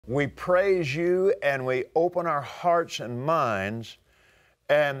we praise you and we open our hearts and minds,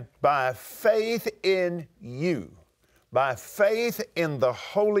 and by faith in you, by faith in the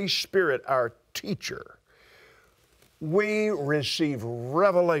Holy Spirit, our teacher, we receive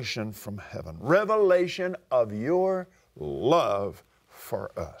revelation from heaven, revelation of your love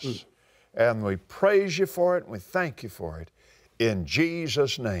for us. And we praise you for it, and we thank you for it. In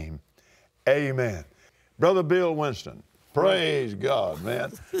Jesus' name, amen. Brother Bill Winston, praise God,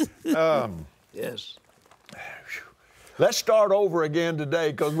 man. Yes. Let's start over again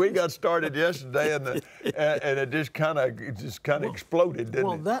today, because we got started yesterday, and it just kind of exploded,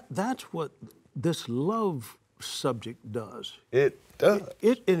 didn't it? That's what this love subject does. It does.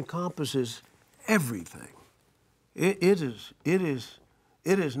 It encompasses everything. It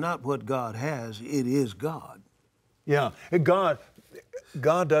is not what God has. It is God. Yeah. God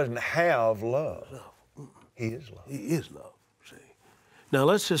doesn't have love. He is love. He is love. See. Now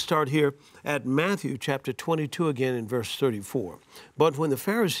let's just start here at Matthew chapter 22 again in verse 34. But when the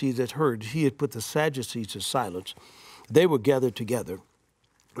Pharisees had heard he had put the Sadducees to silence, they were gathered together.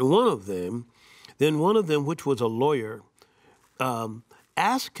 And one of them, which was a lawyer,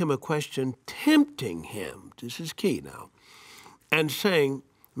 asked him a question, tempting him. This is key now. And saying,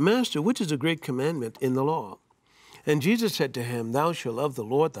 Master, which is a great commandment in the law? And Jesus said to him, Thou shalt love the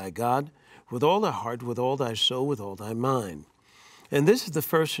Lord thy God with all thy heart, with all thy soul, with all thy mind. And this is the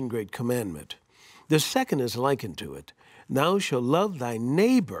first and great commandment. The second is likened to it. Thou shalt love thy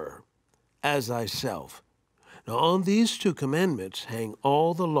neighbor as thyself. Now on these two commandments hang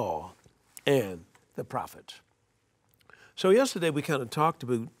all the law and the prophets. So yesterday we kind of talked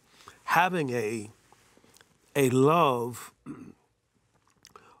about having a love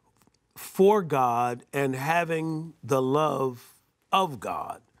for God and having the love of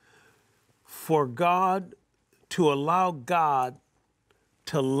God. For God to allow God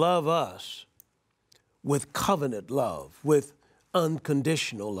to love us with covenant love, with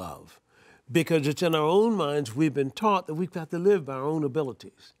unconditional love. Because it's in our own minds we've been taught that we've got to live by our own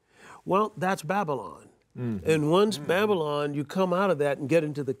abilities. Well, that's Babylon. Mm-hmm. And once Babylon, you come out of that and get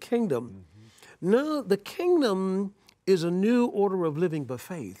into the kingdom. Mm-hmm. Now, the kingdom is a new order of living by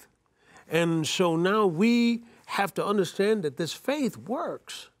faith. And so now we have to understand that this faith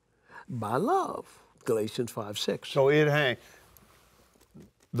works by love. Galatians 5:6. So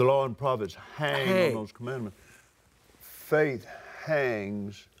the law and prophets hang on those commandments. Faith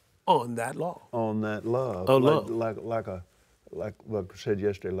hangs on that law. On that love. Like I said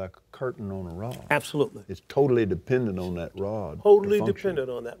yesterday, like a curtain on a rod. Absolutely. It's totally dependent on that rod. Totally dependent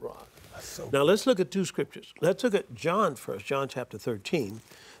on that rod. So now let's look at two scriptures. Let's look at John first, John chapter 13.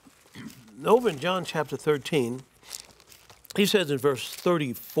 Over in John chapter 13, he says in verse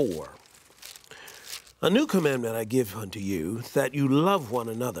 34, A new commandment I give unto you, that you love one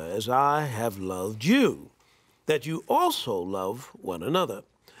another as I have loved you, that you also love one another.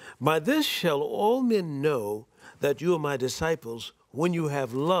 By this shall all men know that you are my disciples, when you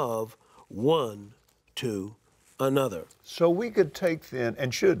have love one to another. So we could take then,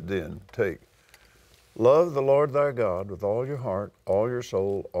 and should then take, love the Lord thy God with all your heart, all your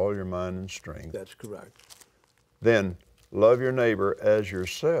soul, all your mind and strength. That's correct. Then love your neighbor as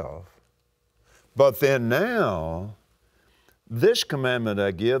yourself. But then now, this commandment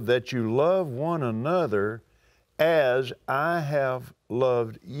I give, that you love one another as I have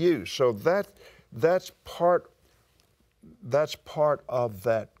loved you. So that's part of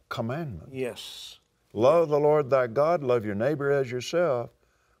that commandment. Yes. Love the Lord thy God, love your neighbor as yourself,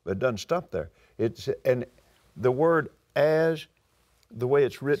 but it doesn't stop there. And the word as, the way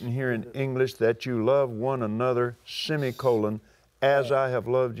it's written here in English, that you love one another, semicolon, as I have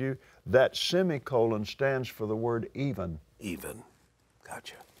loved you, that semicolon stands for the word even. Even.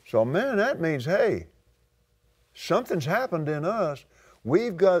 Gotcha. So man, that means, hey, something's happened in us.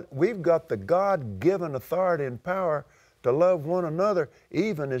 We've got the God-given authority and power to love one another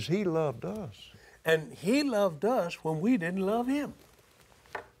even as He loved us. And He loved us when we didn't love Him.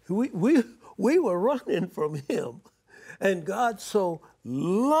 We were running from Him. And God so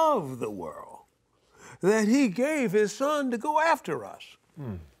loved the world that He gave His Son to go after us.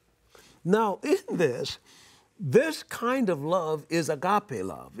 Now, in this kind of love is agape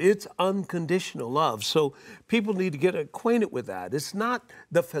love. It's unconditional love. So people need to get acquainted with that. It's not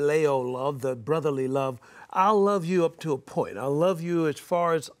the phileo love, the brotherly love. I'll love you up to a point. I'll love you as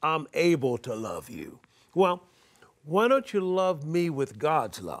far as I'm able to love you. Well, why don't you love me with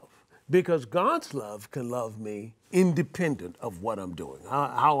God's love? Because God's love can love me independent of what I'm doing,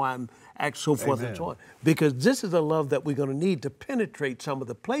 how I'm acting, so forth and so on. Because this is a love that we're going to need to penetrate some of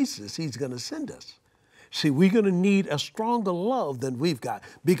the places He's going to send us. See, we're going to need a stronger love than we've got,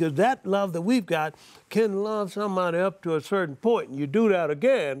 because that love that we've got can love somebody up to a certain point, and you do that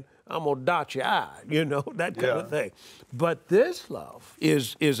again, I'm going to dot your eye, you know, that kind of thing. But this love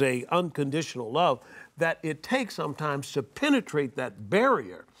is a unconditional love that it takes sometimes to penetrate that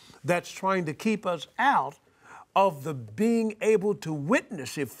barrier that's trying to keep us out of the being able to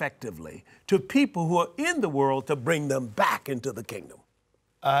witness effectively to people who are in the world to bring them back into the kingdom.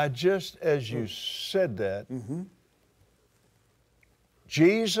 Just as you said that,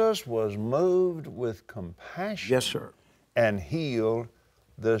 Jesus was moved with compassion. Yes, sir. And healed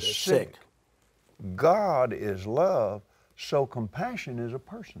the sick. God is love, so compassion is a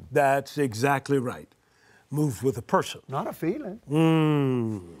person. That's exactly right. Moved with a person. Not a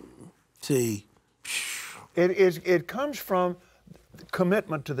feeling. See. It comes from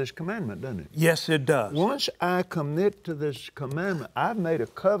commitment to this commandment, doesn't it? Yes, it does. Once I commit to this commandment, I've made a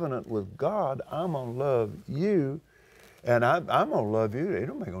covenant with God. I'm going to love you, and I'm going to love you. It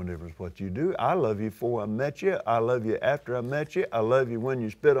don't make no difference what you do. I love you before I met you. I love you after I met you. I love you when you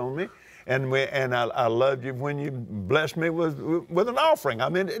spit on me, and I loved you when you blessed me with an offering. I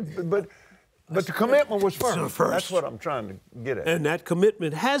mean, but the commitment was first. That's what I'm trying to get at. And that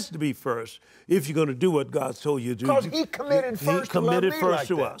commitment has to be first if you're going to do what God's told you to do. Because He committed first to love me like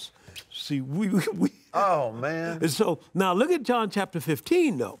that. Us. See, we oh, man. And so now look at John chapter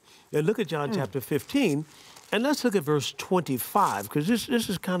 15, though. And look at John chapter 15, and let's look at verse 25, because this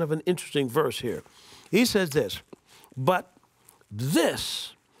is kind of an interesting verse here. He says this, "But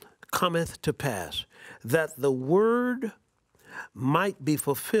this cometh to pass, that the word might be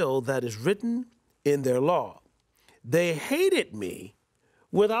fulfilled that is written in their law. They hated me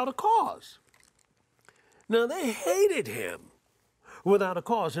without a cause." Now, they hated him without a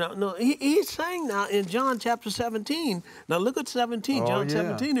cause. Now, he's saying now in John chapter 17, now look at 17, John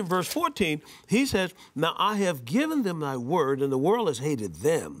 17 and verse 14, he says, "Now I have given them thy word, and the world has hated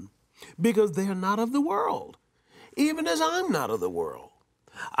them, because they are not of the world, even as I'm not of the world.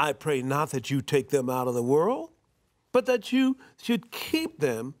 I pray not that you take them out of the world, but that you should keep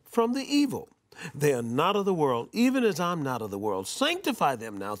them from the evil. They are not of the world, even as I'm not of the world. Sanctify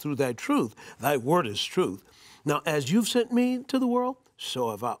them now through thy truth. Thy word is truth. Now, as you've sent me into the world,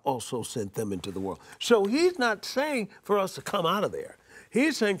 so have I also sent them into the world." So he's not saying for us to come out of there.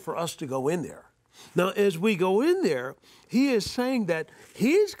 He's saying for us to go in there. Now, as we go in there, he is saying that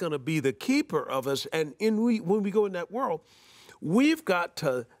he's going to be the keeper of us. And when we go in that world, we've got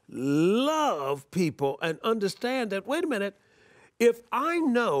to love people and understand that, wait a minute, if I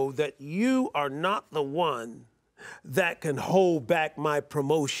know that you are not the one that can hold back my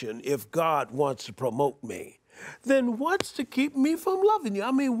promotion if God wants to promote me, then what's to keep me from loving you?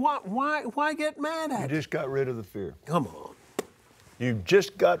 I mean, why get mad at you? You just got rid of the fear. Come on. You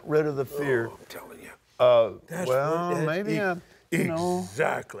just got rid of the fear. Oh, I'm telling you.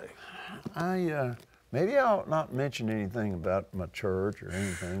 Exactly. Maybe I ought not mention anything about my church or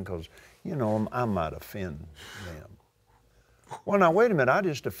anything, because, I might offend them. Well, now, wait a minute. I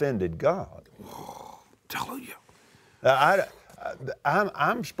just offended God. Oh, I'm telling you.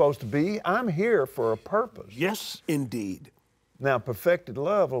 I'm here for a purpose. Yes, indeed. Now, perfected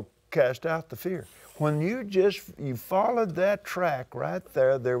love will cast out the fear. When you followed that track right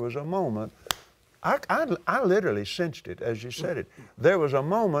there, there was a moment, I literally sensed it as you said it. There was a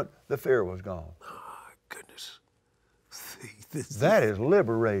moment the fear was gone. Oh, goodness. That is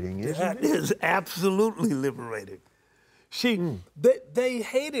liberating, isn't it? That is absolutely liberating. See, they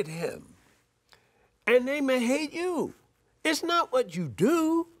hated him, and they may hate you. It's not what you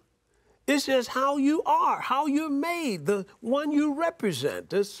do. It's just how you are, how you're made, the one you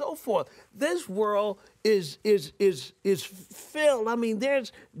represent, and so forth. This world is filled. I mean,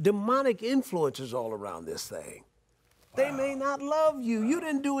 there's demonic influences all around this thing. Wow. They may not love you. You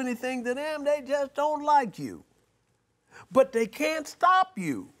didn't do anything to them. They just don't like you. But they can't stop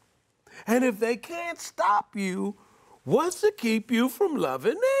you. And if they can't stop you, what's to keep you from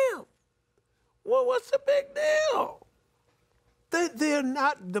loving them? Well, what's the big deal? They're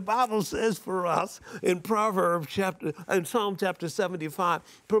not, the Bible says for us in Psalm chapter 75,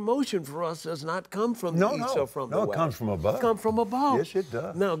 promotion for us does not come from the east or from the west. No, it comes from above. It comes from above. Yes, it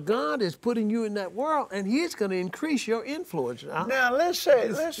does. Now, God is putting you in that world, and He's going to increase your influence. Now, let's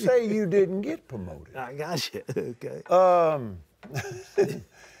say you didn't get promoted. I got you. Okay.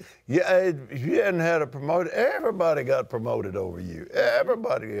 Yeah, if you hadn't had a promoted, everybody got promoted over you.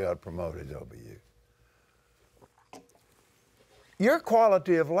 Everybody got promoted over you. Your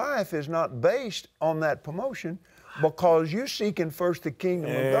quality of life is not based on that promotion, because you're seeking first the kingdom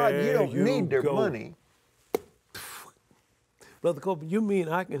of God. You don't need their money. Brother Copeland, you mean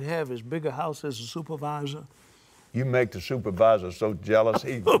I can have as big a house as a supervisor? You make the supervisor so jealous,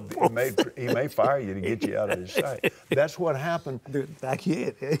 he may fire you to get you out of his sight. That's what happened. Back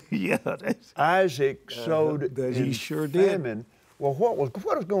in, yeah. Isaac sowed he sure did. famine. Well, what was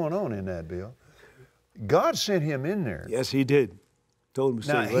going on in that, Bill? God sent him in there. Yes, he did. Told him to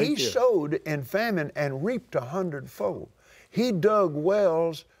Now, stay right he there. sowed in famine and reaped 100-fold. He dug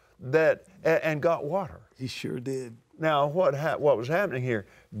wells and got water. He sure did. Now, what was happening here?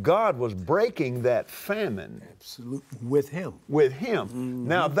 God was breaking that famine. Absolutely. With him. With him. Mm-hmm.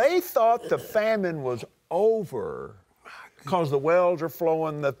 Now, they thought the famine was over because the wells are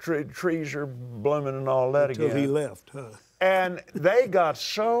flowing, the trees are blooming and all that again. Until he left, huh? And they got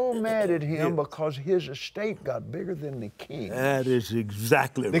so mad at him because his estate got bigger than the king. That is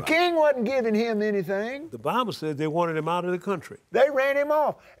exactly right. The king wasn't giving him anything. The Bible said they wanted him out of the country. They ran him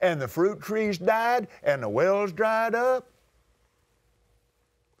off. And the fruit trees died and the wells dried up.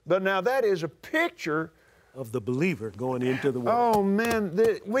 But now that is a picture of the believer going into the world. Oh, man,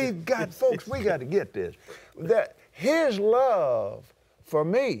 we've got, folks, we got to get this. That his love for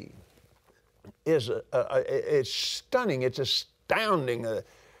me is it's stunning, it's astounding.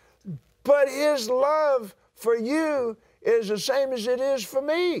 But his love for you is the same as it is for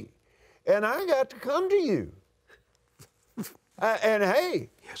me. And I got to come to you. And hey,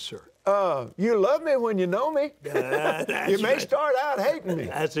 yes, sir. You love me when you know me. You may start out hating me.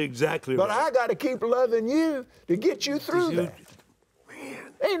 That's exactly right. But I got to keep loving you to get you through that. Man.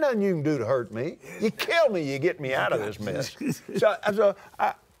 Ain't nothing you can do to hurt me. You kill me, you get me out of this mess. So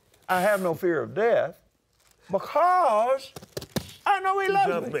I have no fear of death because I know he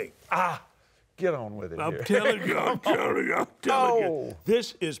loves me. Get on with it. I'm telling you.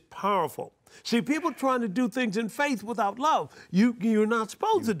 This is powerful. See, people trying to do things in faith without love, you're not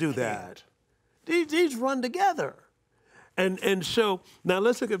supposed to do that. These run together. And so, now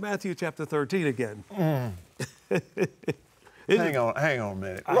let's look at Matthew chapter 13 again. Hang on a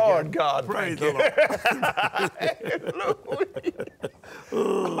minute. Lord God, praise the Lord.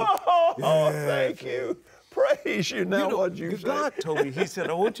 Thank you. Praise you. Now what you say. God told me, he said,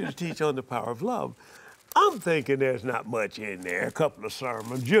 I want you to teach on the power of love. I'm thinking there's not much in there, a couple of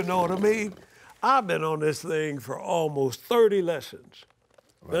sermons, you know what I mean? I've been on this thing for almost 30 lessons.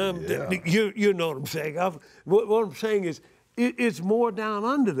 Well, you know what I'm saying. What I'm saying is, it's more down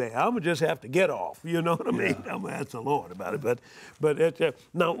under there. I'm gonna just have to get off. You know what I mean? I'm gonna ask the Lord about it. But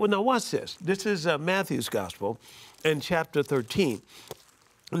now watch this. This is Matthew's Gospel, and chapter 13.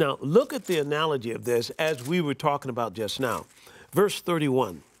 Now look at the analogy of this as we were talking about just now. Verse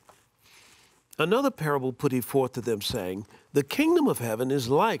 31. Another parable put he forth to them, saying, the kingdom of heaven is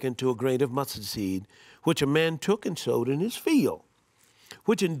like unto a grain of mustard seed, which a man took and sowed in his field,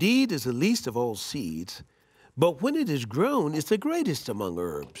 which indeed is the least of all seeds, but when it is grown, is the greatest among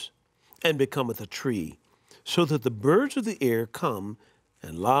herbs, and becometh a tree, so that the birds of the air come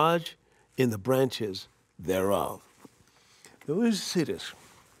and lodge in the branches thereof. Now, let's see this.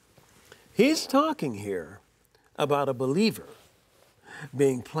 He's talking here about a believer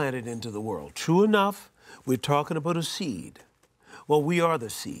being planted into the world. True enough, we're talking about a seed. Well, we are the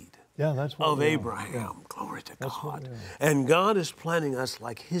seed of Abraham. Glory to God. And God is planting us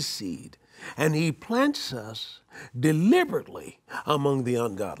like his seed. And he plants us deliberately among the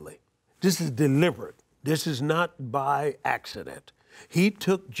ungodly. This is deliberate. This is not by accident. He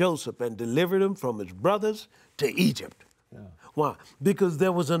took Joseph and delivered him from his brothers to Egypt. Why? Because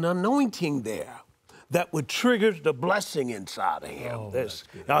there was an anointing there that would trigger the blessing inside of him.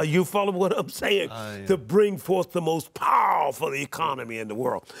 You follow what I'm saying? To bring forth the most powerful economy in the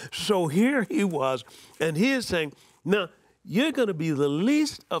world. So here he was, and he is saying, now, you're going to be the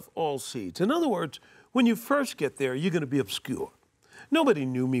least of all seeds. In other words, when you first get there, you're going to be obscure. Nobody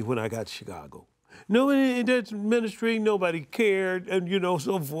knew me when I got to Chicago. Nobody in that ministry, nobody cared, and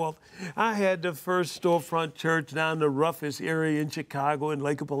so forth. I had the first storefront church down the roughest area in Chicago in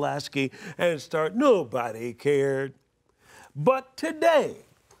Lake of Pulaski, and nobody cared. But today,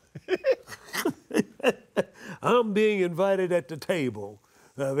 I'm being invited at the table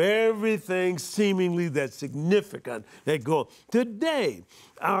of everything seemingly that's significant that go. Today,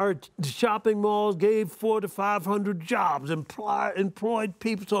 our shopping malls gave 400 to 500 jobs, employed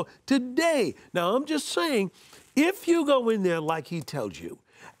people. So today, now I'm just saying, if you go in there like he tells you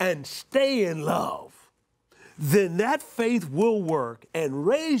and stay in love, then that faith will work and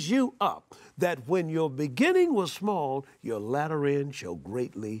raise you up, that when your beginning was small, your latter end shall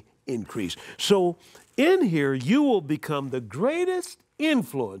greatly increase. So in here, you will become the greatest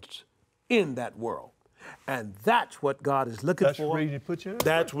influence in that world. And that's what God is looking for. That's the reason he put you in there?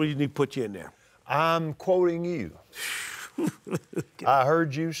 That's the reason he put you in there. I'm quoting you. I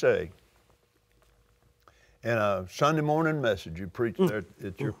heard you say in a Sunday morning message you preached there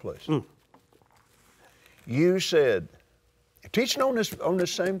at your place. You said, teaching on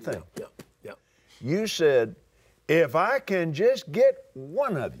this same thing. Yeah. You said, if I can just get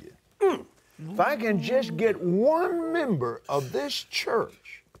one of you, if I can just get one member of this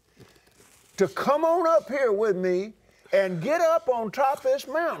church to come on up here with me and get up on top of this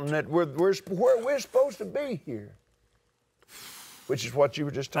mountain that where we're supposed to be here, which is what you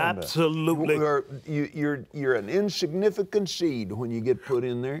were just talking Absolutely. about. You're an insignificant seed when you get put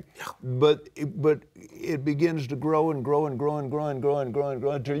in there, but it begins to grow and grow and grow and grow and grow and grow and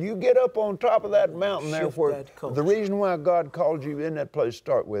grow until you get up on top of that mountain there. Where the reason why God called you in that place to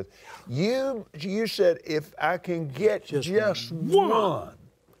start with, you said, if I can get just one,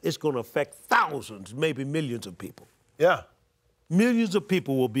 it's going to affect thousands, maybe millions of people. Yeah. Millions of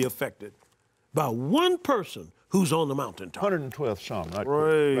people will be affected by one person who's on the mountaintop. 112th Psalm, right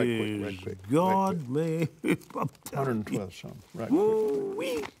quick. God, man. 112th Psalm, right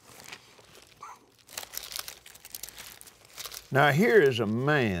quick. Now here is a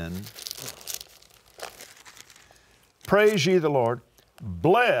man, praise ye the Lord,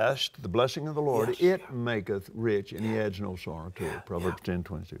 blessed, the blessing of the Lord, it maketh rich, and he adds no sorrow to it. Proverbs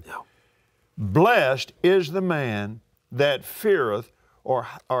 10:22. Yeah. Blessed is the man that feareth or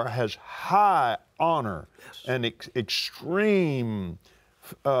has high honor and extreme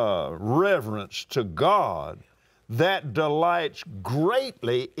reverence to God, that delights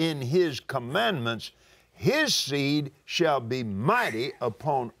greatly in his commandments. His seed shall be mighty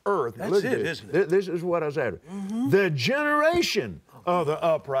upon earth. That's it, isn't it? This is what I was after. The generation of the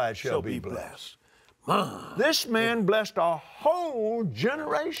upright shall be blessed. This man blessed a whole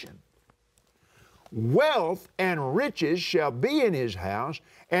generation. Wealth and riches shall be in his house,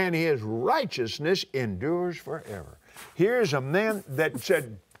 and his righteousness endures forever. Here's a man that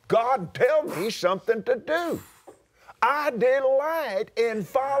said, God, tell me something to do. I delight in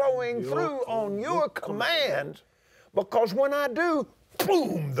following through on your commands, because when I do,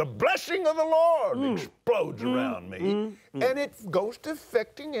 boom, the blessing of the Lord explodes around me, and it goes to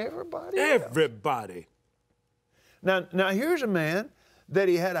affecting everybody else. Everybody. Now here's a man that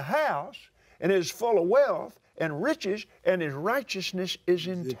he had a house, and is full of wealth and riches, and his righteousness is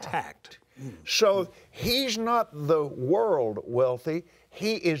intact. So he's not the world wealthy,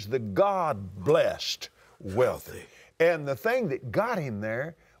 he is the God-blessed wealthy. And the thing that got him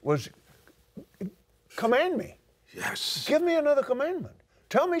there was, command me. Yes. Give me another commandment.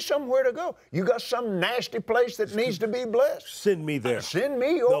 Tell me somewhere to go. You got some nasty place that needs to be blessed? Send me there. Send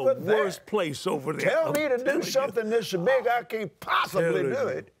me over there. The worst place over there. Tell me to do something that's so big I can't possibly do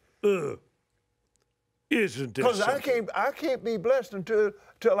it. Isn't it? Because I can't be blessed until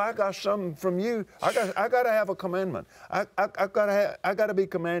I got something from you. I got to have a commandment. I got to be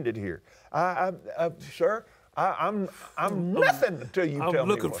commanded here. Sir, I'm nothing until you tell me. I'm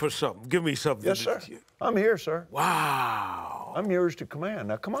looking for something. Give me something. Yes, sir. I'm here, sir. Wow. I'm yours to command.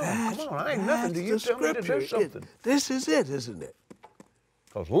 Now, come on. I ain't nothing till you tell me to do something. This is it, isn't it?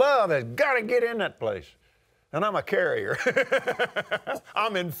 Because love has got to get in that place. And I'm a carrier.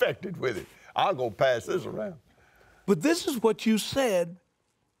 I'm infected with it. I'll go pass this around. But this is what you said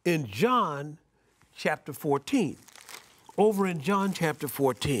in John chapter 14. Over in John chapter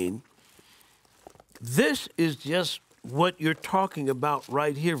 14, this is just what you're talking about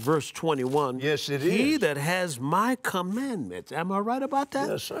right here, verse 21. Yes, it is. He that has my commandments, am I right about that?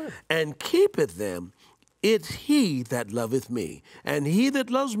 Yes, sir. And keepeth them, it's he that loveth me. And he that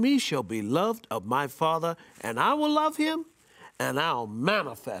loves me shall be loved of my Father, and I will love him, and I'll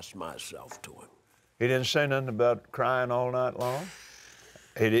manifest myself to him. He didn't say nothing about crying all night long.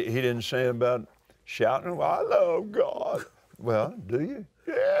 He didn't say about shouting, well, I love God. Well, do you?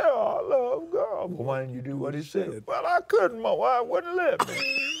 Yeah, I love God. Well, why didn't you do what he said? Well, I couldn't. My wife wouldn't let me.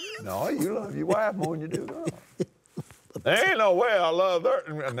 No, you love your wife more than you do God. There ain't no way I love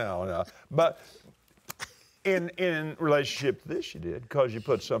her. No. But in relationship to this, you did, because you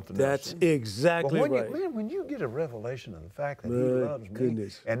put something else in. That's exactly right. When you get a revelation of the fact that he loves me,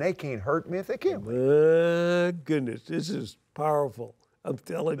 and they can't hurt me if they can't. My goodness, this is powerful. I'm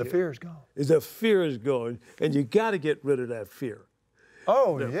telling you. The fear is gone. The fear is gone, and you got to get rid of that fear.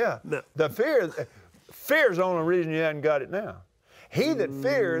 Oh, yeah. No. The fear is the only reason you haven't got it now. He that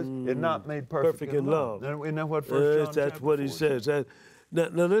fears is not made perfect in love. Isn't that what 1 John that's what he says. Now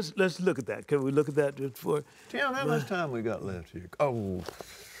let's look at that. Can we look at that for? Tim, how much time we got left here? Oh,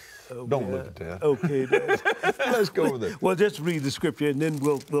 don't look at that. Okay. Let's go with it. Well, just read the scripture, and then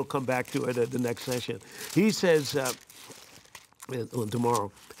we'll come back to it at the next session. He says, on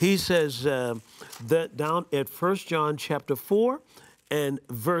tomorrow. He says that down at 1 John chapter 4 and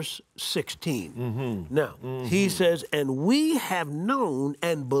verse 16. Now, he says, and we have known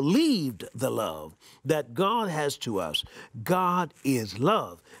and believed the love that God has to us. God is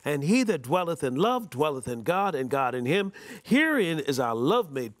love, and he that dwelleth in love dwelleth in God, and God in him. Herein is our love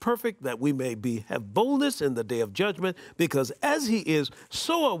made perfect, that we may have boldness in the day of judgment, because as he is,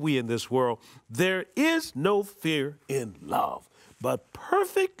 so are we in this world. There is no fear in love, but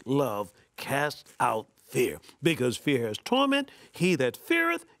perfect love casts out fear, because fear has torment. He that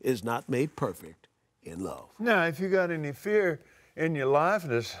feareth is not made perfect in love. Now, if you got any fear in your life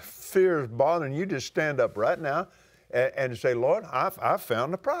and this fear is bothering you, just stand up right now and say, Lord, I've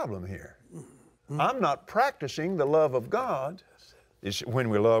found a problem here. I'm not practicing the love of God. It's when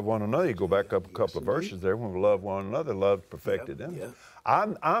we love one another, you go back up a couple of verses there, when we love one another, love perfected in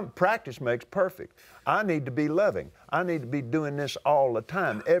us. Practice makes perfect. I need to be loving. I need to be doing this all the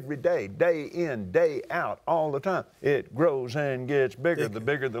time, every day, day in, day out, all the time. It grows and gets bigger. The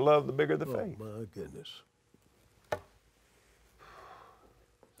bigger the love, the bigger the faith. Oh, my goodness.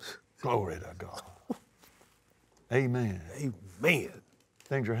 Glory to God. Amen. Amen.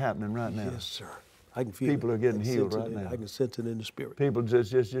 Things are happening right now. Yes, sir. I can feel people it. are getting healed right now. I can sense it in the spirit. People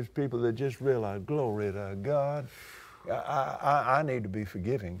just people that just realize, glory to God. I need to be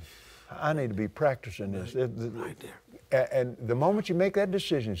forgiving. I need to be practicing this. Right there. And the moment you make that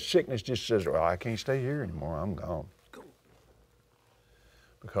decision, sickness just says, well, I can't stay here anymore. I'm gone. Go.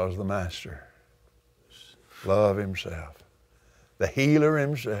 Because the Master, love himself, the healer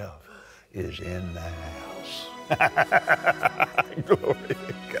himself, is in the house. Glory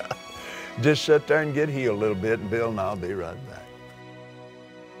to God. Just sit there and get healed a little bit, and Bill and I'll be right back.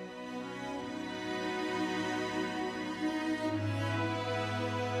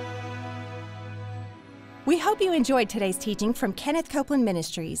 We hope you enjoyed today's teaching from Kenneth Copeland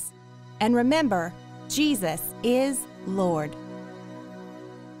Ministries. And remember, Jesus is Lord.